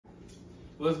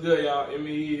What's good, y'all?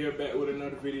 Me here back with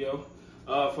another video.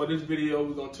 For this video,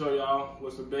 we're gonna tell y'all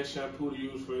what's the best shampoo to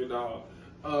use for your dog.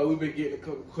 We've been getting a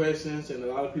couple questions, and a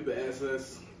lot of people ask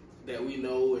us that we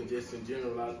know, and just in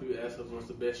general, a lot of people ask us what's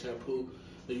the best shampoo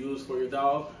to use for your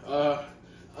dog.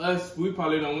 We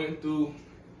probably done went through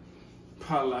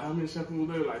like how many shampoos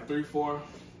there? Like 3, 4.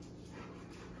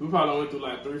 We probably went through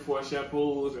like 3, 4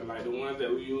 shampoos, and like the ones that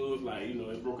we used, like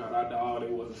it broke out our dog.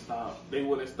 They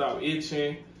wouldn't stop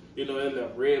itching. It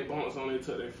left red bumps on it,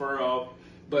 took their fur off.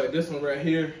 But this one right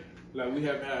here, like we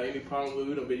haven't had any problem with.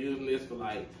 We done been using this for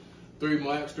like 3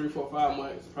 months, 3, 4, 5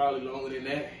 months, probably longer than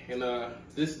that. And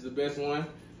this is the best one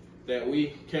that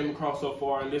we came across so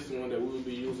far, and this is the one that we will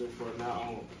be using from now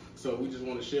on. So we just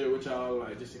want to share it with y'all,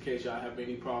 like just in case y'all have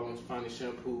any problems finding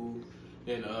shampoo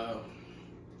and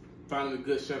finding a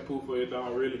good shampoo for your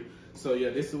dog, really. So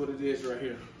yeah, this is what it is right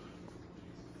here.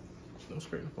 Don't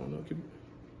scrape the phone up, keep it.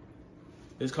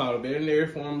 It's called a veterinary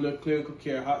formula clinical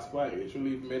care hot spot itch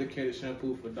relief medicated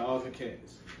shampoo for dogs and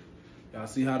cats. Y'all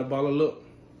see how the bottle look?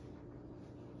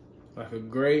 Like a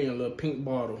gray and a little pink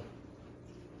bottle.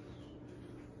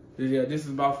 Yeah, this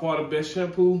is by far the best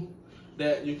shampoo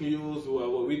that you can use.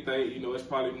 Well, what we think, it's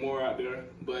probably more out there,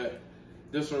 but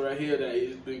this one right here that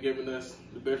has been giving us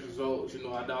the best results.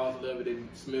 Our dogs love it. They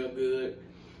smell good.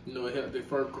 It helps their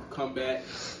fur come back.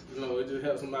 It just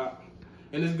helps them out.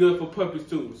 And it's good for puppies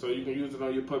too, so you can use it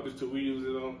on your puppies too. We use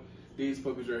it on these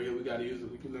puppies right here. We gotta use it.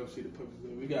 We can never see the puppies.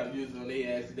 We gotta use it on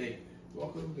their ass today.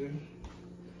 Walk over there.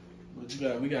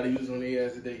 But we gotta use it on their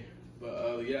ass today.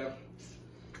 But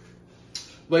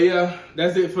yeah,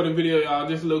 that's it for the video, y'all.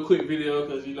 Just a little quick video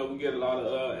because we get a lot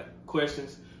of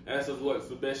questions. Ask us what's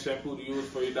the best shampoo to use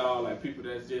for your dog. Like people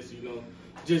that's just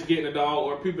just getting a dog,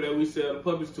 or people that we sell the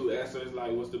puppies to ask us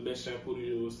like what's the best shampoo to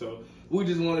use. So we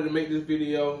just wanted to make this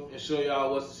video and show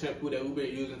y'all what's the shampoo that we've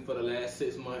been using for the last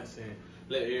 6 months and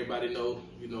let everybody know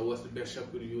what's the best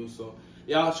shampoo to use. So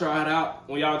y'all try it out.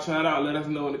 When y'all try it out, let us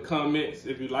know in the comments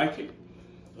if you like it.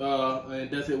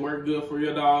 And does it work good for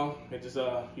your dog? And just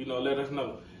let us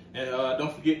know. And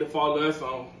don't forget to follow us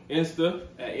on Insta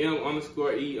at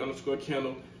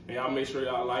M_E_Kennel. And y'all make sure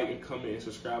y'all like and comment and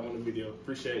subscribe on the video.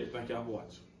 Appreciate it. Thank y'all for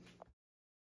watching.